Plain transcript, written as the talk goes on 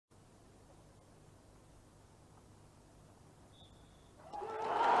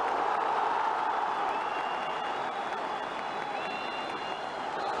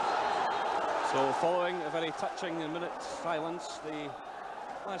So following a very touching minute silence, the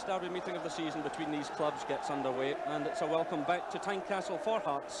last derby meeting of the season between these clubs gets underway, and it's a welcome back to Tynecastle for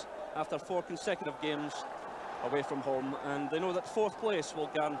Hearts after 4 consecutive games away from home, and they know that 4th place will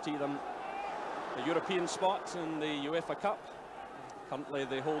guarantee them a European spot in the UEFA Cup. Currently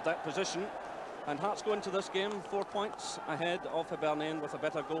they hold that position, and Hearts go into this game 4 points ahead of Hibernian with a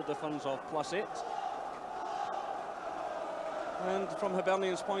better goal difference of +8. And from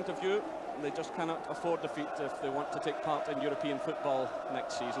Hibernian's point of view, they just cannot afford defeat if they want to take part in European football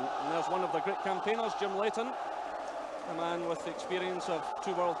next season. And there's one of the great campaigners, Jim Leighton, a man with the experience of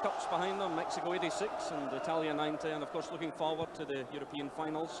 2 World Cups behind him, Mexico '86 and Italia '90, and of course looking forward to the European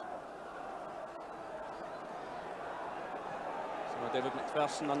finals. So David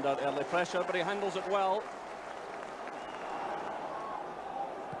McPherson under early pressure, but he handles it well.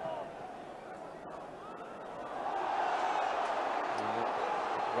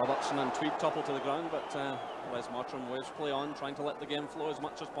 Robertson and Tweed topple to the ground, but Les Mottram waves play on, trying to let the game flow as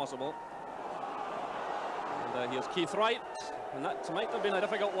much as possible. And here's Keith Wright, and that might have been a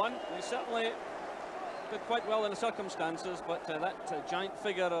difficult one. He certainly did quite well in the circumstances, but that giant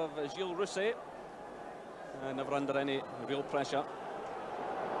figure of Gilles Rousset, never under any real pressure.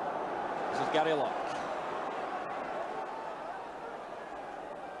 This is Gary Locke.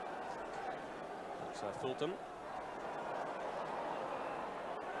 That's Fulton.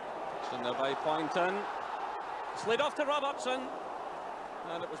 In there by Poynton. It's laid off to Robertson,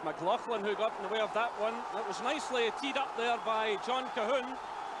 and it was McLaughlin who got in the way of that one. It was nicely teed up there by John Cahoon.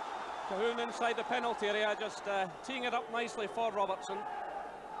 Cahoon inside the penalty area, just teeing it up nicely for Robertson,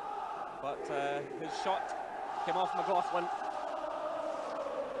 but his shot came off McLaughlin.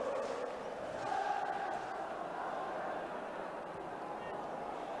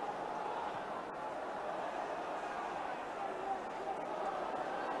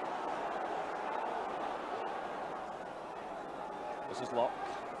 This is Locke.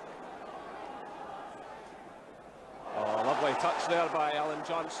 Oh, lovely touch there by Alan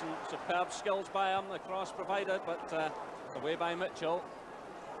Johnson. Superb skills by him. The cross provided, but away by Mitchell.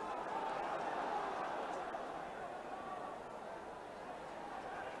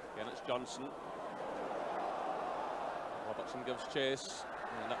 Again, it's Johnson. Robertson gives chase,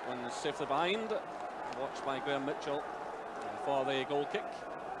 and that one's safely behind. Watched by Graham Mitchell for the goal kick.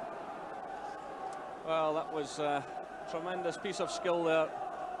 Well, that was tremendous piece of skill there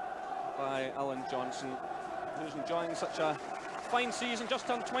by Alan Johnson, who's enjoying such a fine season, just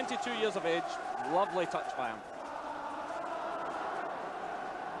turned 22 years of age. Lovely touch by him.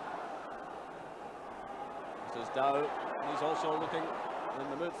 This is Dow. He's also looking in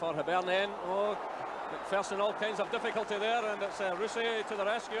the mood for Hibernian. Oh, McPherson, all kinds of difficulty there, and it's Rousset to the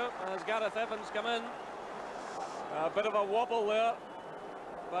rescue as Gareth Evans come in. A bit of a wobble there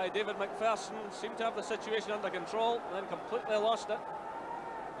by David McPherson. Seemed to have the situation under control, then completely lost it,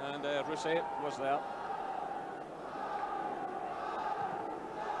 and Rousset was there.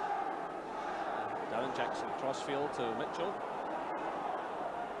 Darren Jackson, crossfield to Mitchell.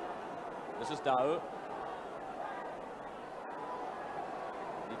 This is Dow.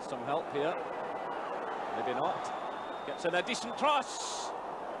 Needs some help here. Maybe not. Gets in a decent cross.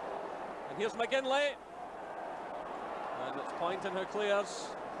 And here's McGinley. And it's Poynton who clears.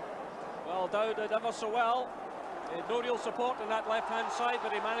 Well, Dow did ever so well. He had no real support on that left-hand side,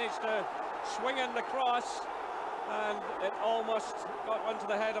 but he managed to swing in the cross, and it almost got onto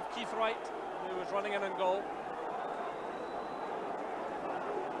the head of Keith Wright, who was running in and goal.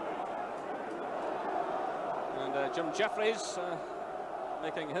 And Jim Jeffries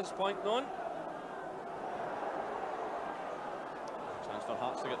making his point known. Chance for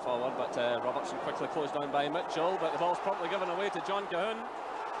Hearts to get forward, but Robertson quickly closed down by Mitchell, but the ball's promptly given away to John Cahoon.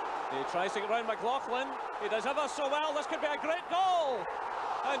 He tries to get round McLaughlin. He does ever so well. This could be a great goal.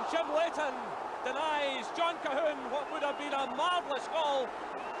 And Jim Leighton denies John Cahoon what would have been a marvellous goal.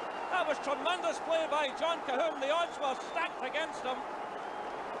 That was tremendous play by John Cahoon. The odds were stacked against him.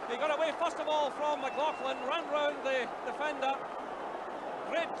 He got away first of all from McLaughlin, ran round the defender.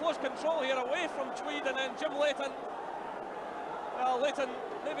 Great close control here away from Tweed, and then Jim Leighton. Well, Leighton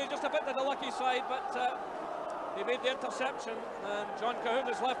maybe just a bit to the lucky side, but he made the interception, and John Cahoon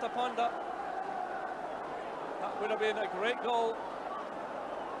is left to ponder. That would have been a great goal.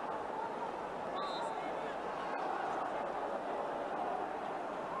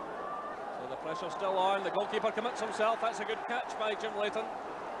 So the pressure's still on. The goalkeeper commits himself. That's a good catch by Jim Leighton.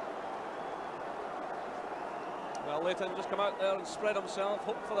 Well, Leighton just come out there and spread himself,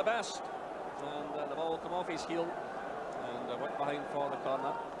 hoped for the best, and the ball come off his heel and went behind for the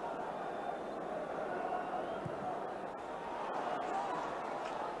corner.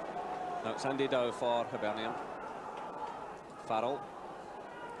 Now it's Andy Dow for Hibernian. Farrell.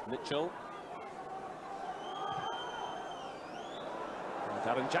 Mitchell. And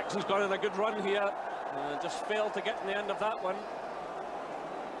Darren Jackson's gone on a good run here. Just failed to get in the end of that one.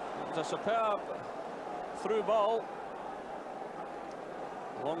 It was a superb through ball.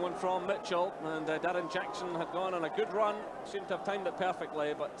 Long one from Mitchell, and Darren Jackson had gone on a good run. Seemed to have timed it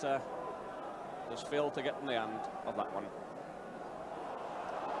perfectly, but just failed to get in the end of that one.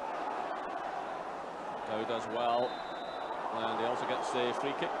 Dow does well, and he also gets the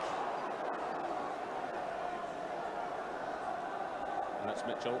free kick. And it's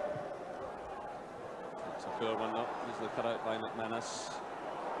Mitchell. It's a poor one though, easily cut out by McManus.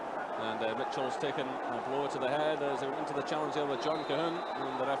 And Mitchell's taken a blow to the head as he went into the challenge there with John Cahoon,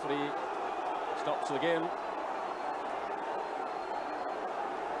 and the referee stops the game.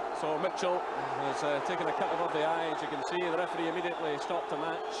 So Mitchell has taken a cut above the eye, as you can see. The referee immediately stopped the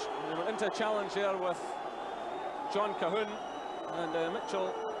match. And he went into a challenge there with John Cahoon, and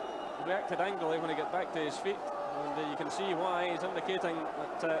Mitchell reacted angrily when he got back to his feet, and you can see why. He's indicating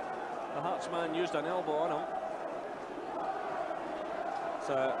that the Hearts man used an elbow on him.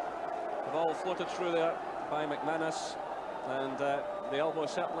 So the ball floated through there by McManus, and the elbow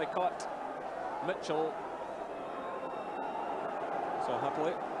certainly caught Mitchell. So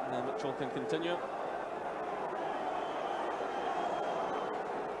happily, Mitchell can continue.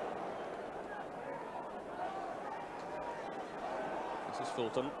 This is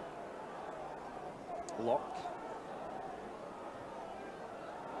Fulton. Lock.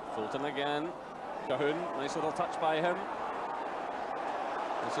 Fulton again. Cahoon, nice little touch by him.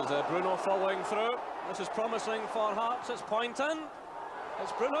 This is Bruno following through. This is promising for Hearts. It's Poynton.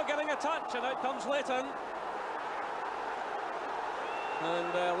 It's Bruno getting a touch, and out comes Leighton.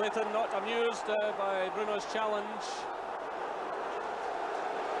 And Leighton not amused by Bruno's challenge.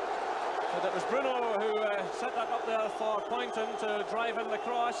 But it was Bruno who set that up there for Poynton to drive in the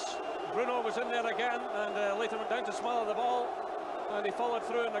cross. Bruno was in there again, and Leighton went down to smother the ball, and he followed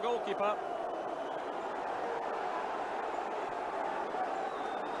through in the goalkeeper.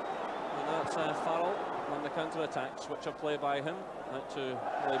 Farrell on the counter-attack, switch of play by him out to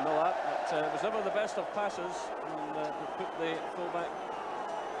Lee Miller. It was never the best of passes, and put the fullback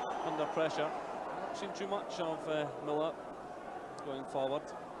under pressure. Not seen too much of Miller going forward,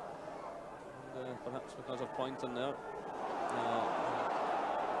 and, perhaps because of Poynton there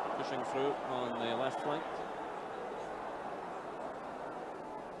pushing through on the left flank.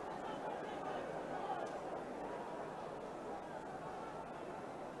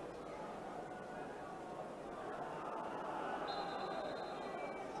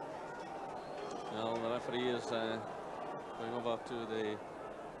 Well, the referee is going over to the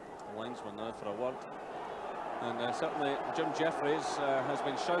linesman now for a word, and certainly Jim Jeffries has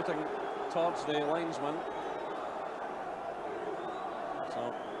been shouting towards the linesman.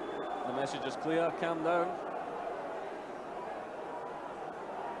 So the message is clear: calm down.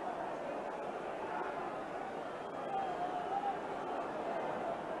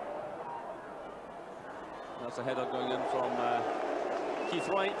 That's a header going in from Keith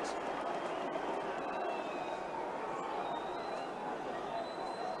Wright.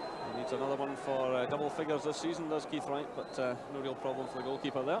 Needs another one for double figures this season, does Keith Wright, but no real problem for the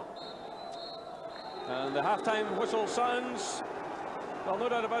goalkeeper there. And the half-time whistle sounds. Well, no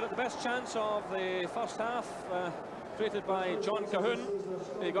doubt about it, the best chance of the first half created by John Cahoon.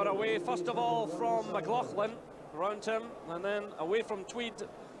 He got away first of all from McLaughlin, around him, and then away from Tweed,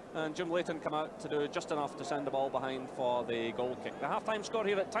 and Jim Leighton come out to do just enough to send the ball behind for the goal kick. The half-time score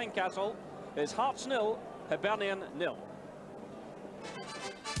here at Tynecastle is Hearts 0, Hibernian 0.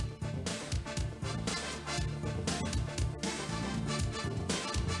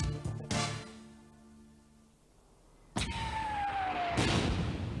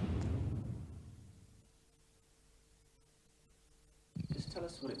 Tell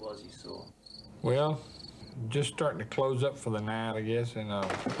us what it was you saw. Well, just starting to close up for the night, I guess, and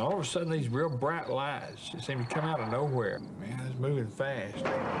all of a sudden these real bright lights just seem to come out of nowhere. Man, it's moving fast.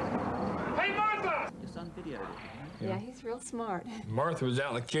 Hey, Martha! Your son videoed it. Yeah, he's real smart. Martha was out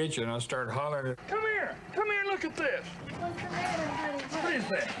in the kitchen, and I started hollering, "Come here! Come here and look at this!" What's the matter, honey? What is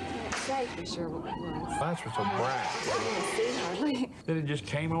that? I can't say for sure what it was. Lights were so bright. I didn't see hardly. Then it just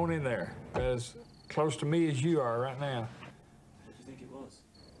came on in there, as close to me as you are right now. What do you think it was?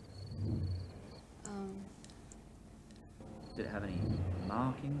 Did it have any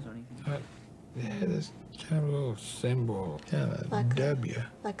markings or anything? Yeah, this kind of a little symbol, kind of Like W.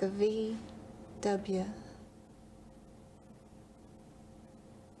 Like a V, W.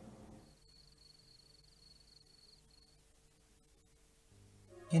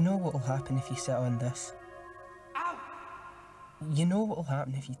 You know what'll happen if you sit on this. Ow! You know what'll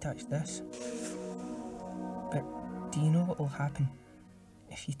happen if you touch this. But do you know what'll happen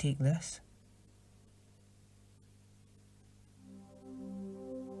if you take this?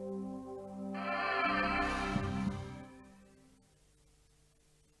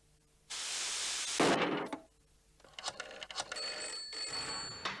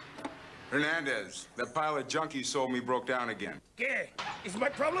 Hernandez, that pile of junk you sold me broke down again. Yeah, it's my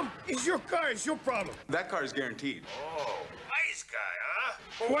problem. It's your car. It's your problem. That car's guaranteed. Oh, nice guy, huh?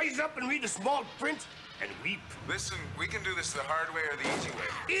 Well, wise up and read the small print and weep. Listen, we can do this the hard way or the easy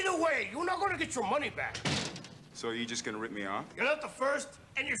way. Either way, you're not going to get your money back. So are you just gonna rip me off? You're not the first,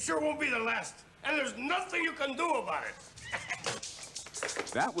 and you sure won't be the last. And there's nothing you can do about it.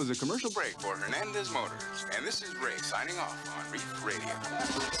 That was a commercial break for Hernandez Motors. And this is Ray signing off on Reef Radio.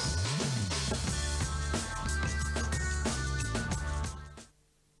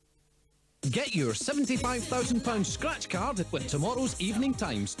 Get your £75,000 scratch card with tomorrow's Evening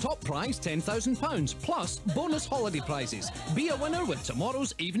Times. Top prize £10,000 plus bonus holiday prizes. Be a winner with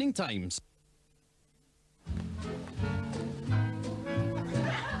tomorrow's Evening Times.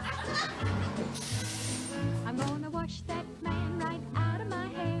 I'm gonna wash that man right out of my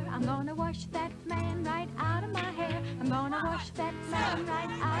hair. I'm gonna wash that man right out of my hair. I'm gonna wash that man right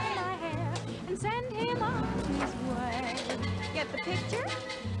out of my hair and send him on his way. Get the picture?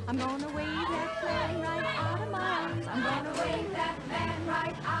 I'm gonna wave that man right out of my arms. I'm gonna wave that man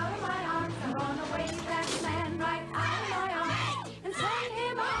right out of my arms. I'm gonna wave that man right out of my arms and send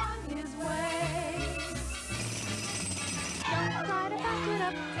him on his way. Don't try to back it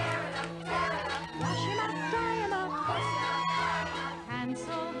up. Tear it up, tear it up. Wash him up, dry him up. Wash him up, dry him up.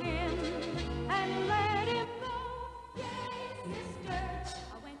 Cancel him and let him go. Yes, sister.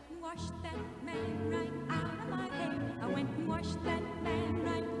 I went and washed that man right out of my hair. I went and washed that man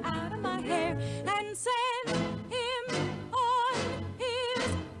right out of my hair and sent him on his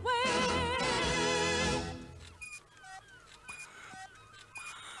way.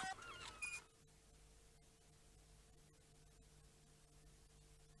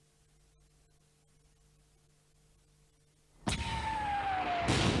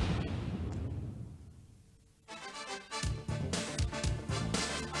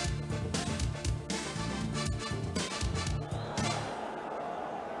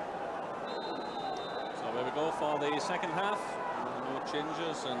 Go for the second half. No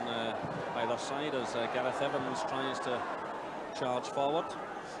changes on either side as Gareth Evans tries to charge forward.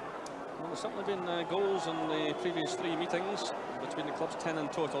 Well, there's certainly been goals in the previous 3 meetings between the clubs, 10 in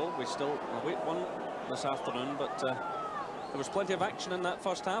total. We still await one this afternoon, but there was plenty of action in that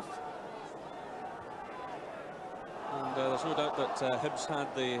first half. And there's no doubt that Hibs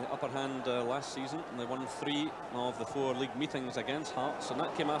had the upper hand last season, and they won 3 of the 4 league meetings against Hearts, and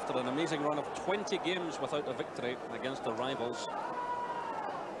that came after an amazing run of 20 games without a victory against their rivals.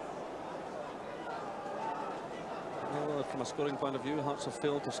 Well, from a scoring point of view, Hearts have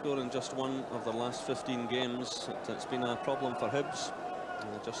failed to score in just 1 of the last 15 games. It's been a problem for Hibs.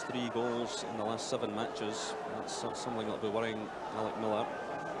 Just 3 goals in the last 7 matches. That's something that'll be worrying Alec Miller.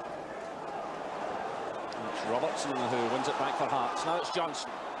 It's Robertson who wins it back for Hearts. Now it's Johnson.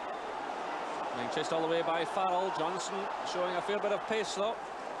 Being chased all the way by Farrell. Johnson showing a fair bit of pace though.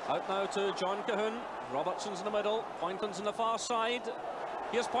 Out now to John Cahoon. Robertson's in the middle. Poynton's on the far side.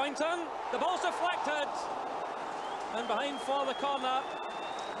 Here's Poynton. The ball's deflected. And behind for the corner.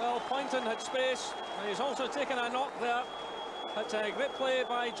 Well, Poynton had space. And he's also taken a knock there. That's a great play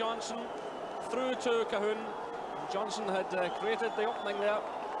by Johnson. Through to Cahoon. Johnson had created the opening there.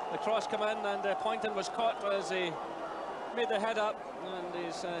 The cross came in and Poynton was caught as he made the head up, and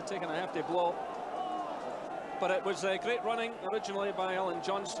he's taken a hefty blow. But it was great running originally by Alan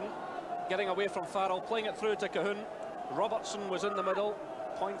Johnson, getting away from Farrell, playing it through to Cahoon. Robertson was in the middle.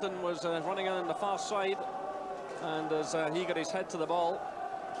 Poynton was running in on the far side, and as he got his head to the ball,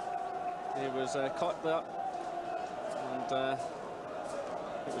 he was caught there. And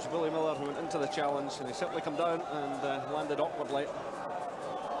it was Willie Miller who went into the challenge, and he simply come down and landed awkwardly.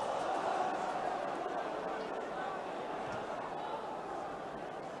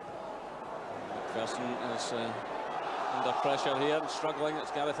 Person is under pressure here and struggling. It's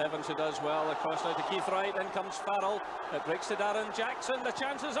Gareth Evans who does well. Across now to Keith Wright. In comes Farrell. It breaks to Darren Jackson. The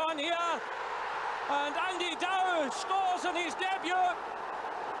chance is on here. And Andy Dow scores in his debut.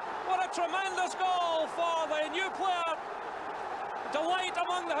 What a tremendous goal for the new player. Delight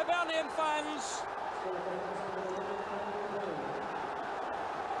among the Hibernian fans.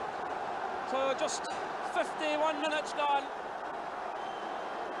 So just 51 minutes gone.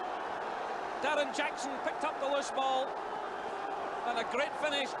 Darren Jackson picked up the loose ball And a great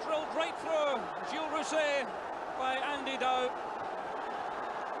finish, drilled right through. Gilles Rousset by Andy Dow.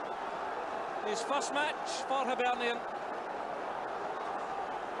 His first match for Hibernian.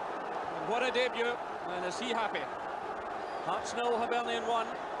 And what a debut, and is he happy? Hearts 0, Hibernian 1.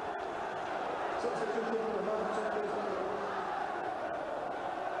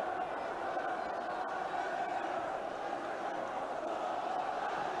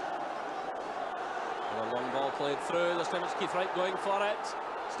 A long ball played through, this time it's Keith Wright going for it.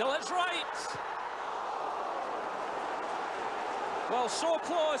 Still it's Wright! Well, so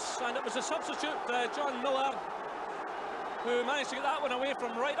close, and it was a substitute, John Miller, who managed to get that one away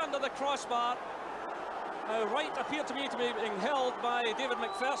from right under the crossbar. Wright appeared to me to be being held by David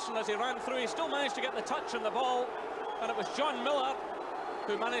McPherson as he ran through. He still managed to get the touch on the ball, and it was John Miller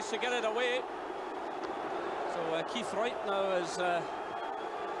who managed to get it away. So Keith Wright now is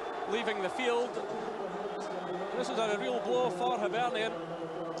leaving the field. This is a real blow for Hibernian,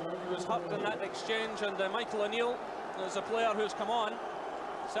 who was hurt in that exchange, and Michael O'Neill is a player who's come on.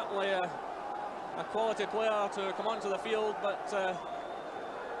 Certainly a quality player to come onto the field, but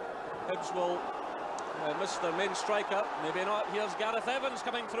Hibs will miss their main striker. Maybe not. Here's Gareth Evans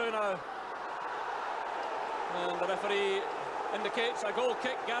coming through now. And the referee indicates a goal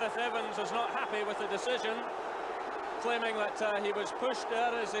kick. Gareth Evans is not happy with the decision, claiming that he was pushed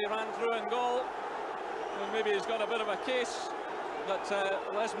there as he ran through in goal. And maybe he's got a bit of a case, but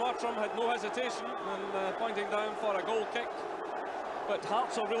Les Mottram had no hesitation in pointing down for a goal kick. But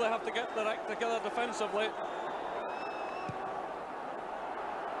Hearts will really have to get their act together defensively.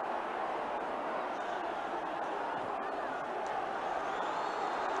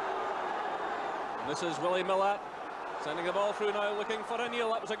 And this is Willie Miller sending the ball through now, looking for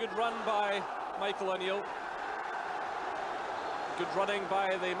O'Neill. That was a good run by Michael O'Neill. Good running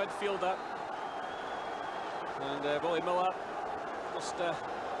by the midfielder. And Willie Miller just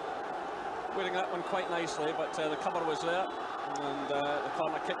wearing that one quite nicely, but the cover was there, and the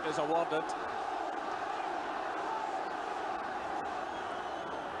corner kick is awarded.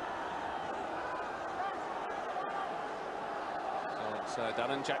 So it's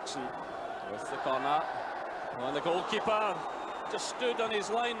Darren Jackson with the corner, and the goalkeeper just stood on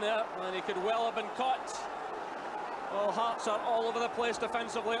his line there, and he could well have been caught. Well, Hearts are all over the place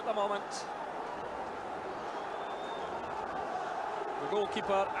defensively at the moment. The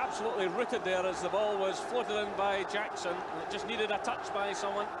goalkeeper absolutely rooted there as the ball was floated in by Jackson. It just needed a touch by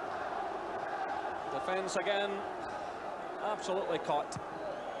someone. Defence again, absolutely caught.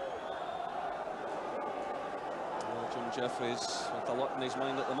 Jim Jeffries with a lot in his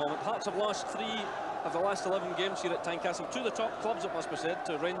mind at the moment. Hearts have lost 3 of the last 11 games here at Tynecastle to the top clubs, it must be said,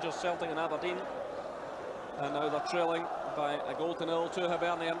 to Rangers, Celtic and Aberdeen. And now they're trailing by a 0-0 to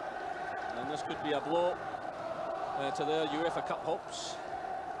Hibernian. And this could be a blow to their UEFA Cup hopes.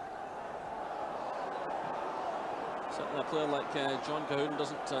 Certainly a player like John Cahoon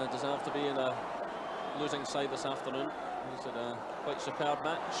doesn't deserve to be in a losing side this afternoon. He's had a quite superb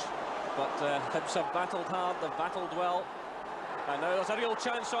match, but Hibs have battled hard, they've battled well. And now there's a real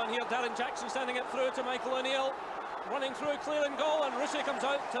chance on here. Darren Jackson sending it through to Michael O'Neill, running through, clearing goal, and Rousset comes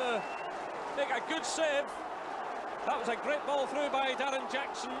out to make a good save. That was a great ball through by Darren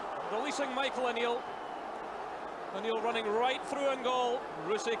Jackson, releasing Michael O'Neill. O'Neill running right through in goal.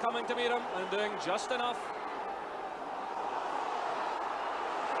 Rousset coming to meet him and doing just enough.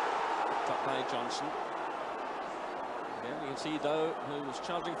 Up by Johnson. Again, you can see Dow, who was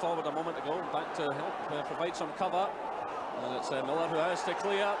charging forward a moment ago, back to help provide some cover. And it's Miller who has to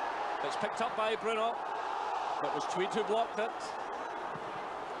clear. It's picked up by Bruno. It was Tweed who blocked it.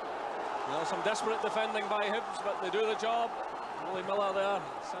 Well, some desperate defending by Hibs, but they do the job. Willie Miller there,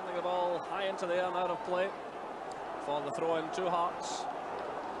 sending the ball high into the air and out of play for the throw-in to Hearts.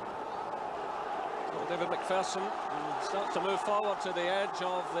 So David McPherson starts to move forward to the edge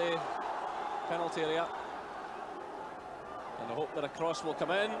of the penalty area. And I hope that a cross will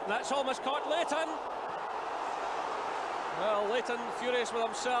come in. That's almost caught Leighton. Well, Leighton furious with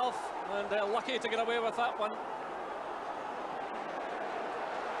himself, and lucky to get away with that one.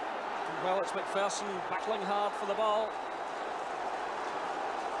 Well, it's McPherson battling hard for the ball.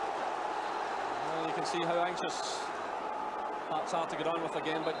 Well, you can see how anxious Hearts are to get on with the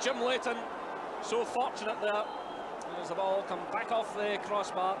game, but Jim Leighton, so fortunate there, as the ball come back off the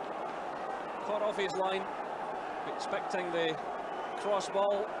crossbar, caught off his line, expecting the cross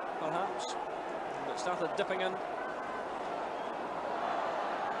ball, perhaps, but started dipping in.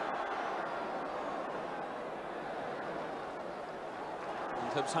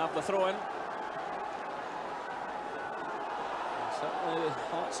 Hibs have the throw-in. Certainly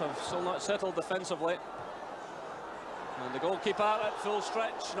Hearts have still not settled defensively. And the goalkeeper at full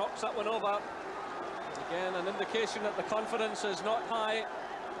stretch knocks that one over. Again, an indication that the confidence is not high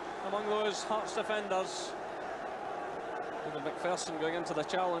among those Hearts defenders. Even McPherson going into the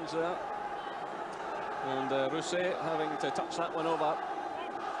challenge there. And Rousset having to touch that one over.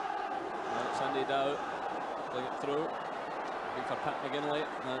 And it's Andy Dow playing it through. Looking for Pat McGinley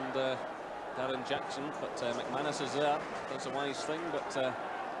and Darren Jackson, but McManus is there. Does a wise thing, but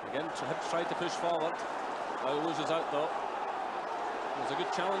again, Hibs tried to push forward. Dow loses out though. It was a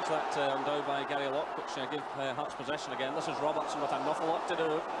good challenge that endowed by Gary Locke, which gave Hearts possession again. This is Robertson with an awful lot to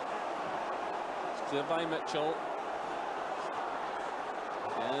do. It's cleared by Mitchell.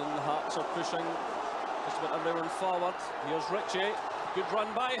 Again, Hearts are pushing just about everyone forward. Here's Ritchie. Good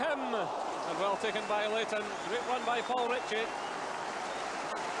run by him. And well taken by Leighton. Great run by Paul Ritchie.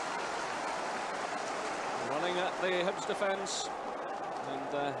 Running at the Hibs defence.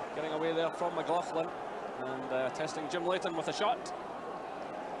 And getting away there from McLaughlin. And testing Jim Leighton with a shot.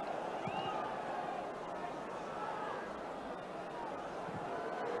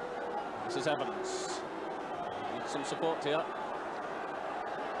 This is Evans. Needs some support here.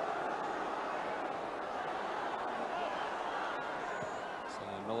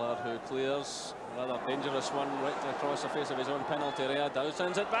 Miller who clears, rather dangerous one right across the face of his own penalty area. Dow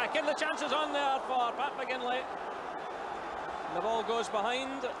sends it back in, the chances on there for Pat McGinley. And the ball goes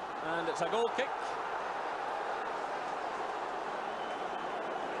behind and it's a goal kick.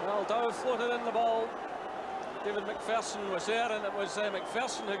 Well, Dow floated in the ball. David McPherson was there and it was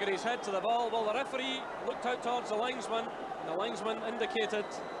McPherson who got his head to the ball. Well, the referee looked out towards the linesman and the linesman indicated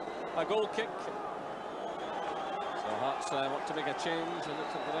a goal kick. Hearts want to make a change, and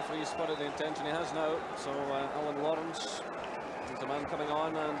looks like the referee spotted the intention he has now. So Alan Lawrence is the man coming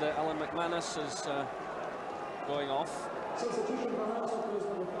on, and Alan McManus is going off.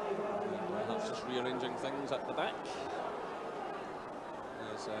 Hearts just rearranging things at the back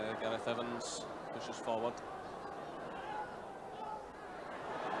as Gareth Evans pushes forward.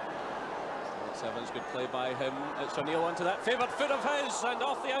 It's Evans, good play by him. It's O'Neill onto that favoured foot of his, and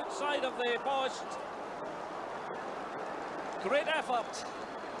off the outside of the post. Great effort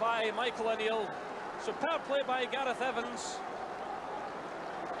by Michael O'Neill. Superb play by Gareth Evans.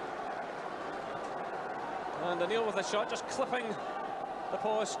 And O'Neill with a shot, just clipping the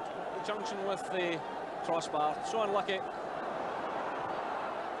post, the junction with the crossbar. So unlucky.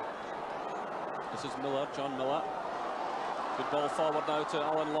 This is Miller, John Miller. Good ball forward now to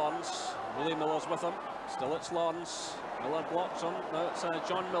Alan Lawrence. Willie Miller's with him. Still it's Lawrence. Miller blocks him. Now it's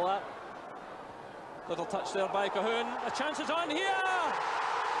John Miller. Little touch there by Cahoon. A chance is on here!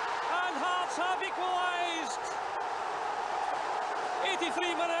 And Hearts have equalised!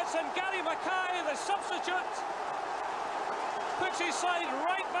 83 minutes and Gary Mackay, the substitute, puts his side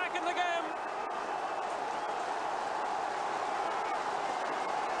right back in the game.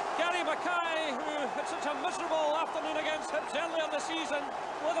 Gary Mackay, who had such a miserable afternoon against Hibs earlier in the season,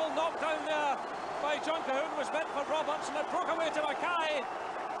 little knockdown there by John Cahoon was meant for Robertson. It broke away to Mackay.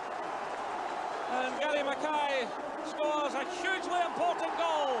 And Gary Mackay scores a hugely important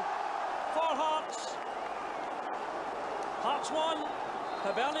goal for Hearts. Hearts 1,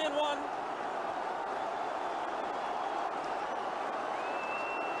 Hibernian 1.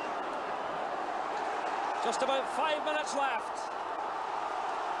 Just about 5 minutes left.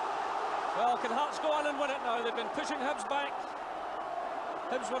 Well, can Hearts go on and win it now? They've been pushing Hibs back.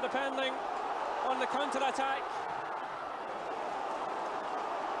 Hibs were depending on the counter-attack.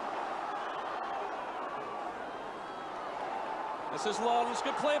 This is Lawrence,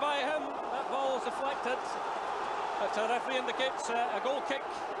 good play by him. That ball is deflected. But the referee indicates a goal kick.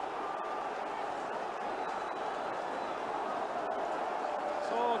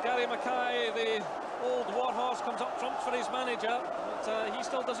 So Gary Mackay, the old warhorse, comes up trumps for his manager, but he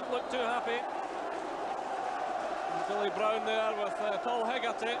still doesn't look too happy. And Billy Brown there with Paul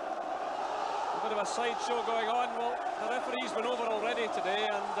Hegarty. A bit of a sideshow going on. Well, the referee's been over already today,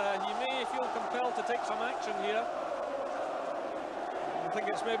 and he may feel compelled to take some action here. I think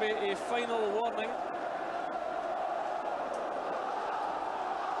it's maybe a final warning.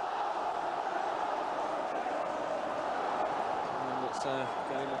 And it's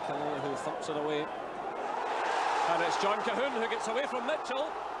Gary Mackay who thumps it away. And it's John Cahoon who gets away from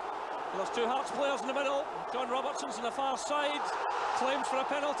Mitchell. There's two Hearts players in the middle. John Robertson's on the far side. Claims for a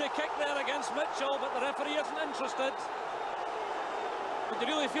penalty kick there against Mitchell, but the referee isn't interested. But do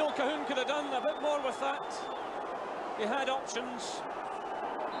you really feel Cahoon could have done a bit more with that? He had options.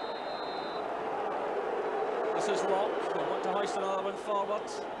 This is Locke. They want to hoist another one forward.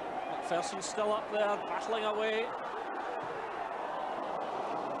 McPherson's still up there, battling away.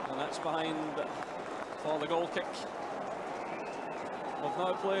 And that's behind for the goal kick. We've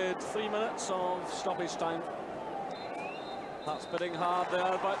now played 3 minutes of stoppage time. That's bidding hard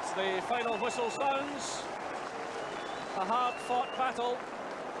there, but the final whistle sounds. A hard-fought battle.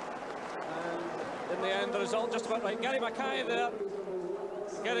 And in the end, the result just about right. Gary Mackay there,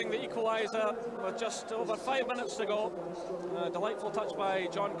 getting the equaliser with just over 5 minutes to go. A delightful touch by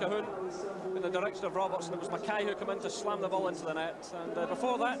John Cahoon in the direction of Robertson. It was Mackay who came in to slam the ball into the net. And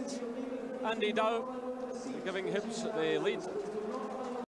before that, Andy Dow giving Hibs the lead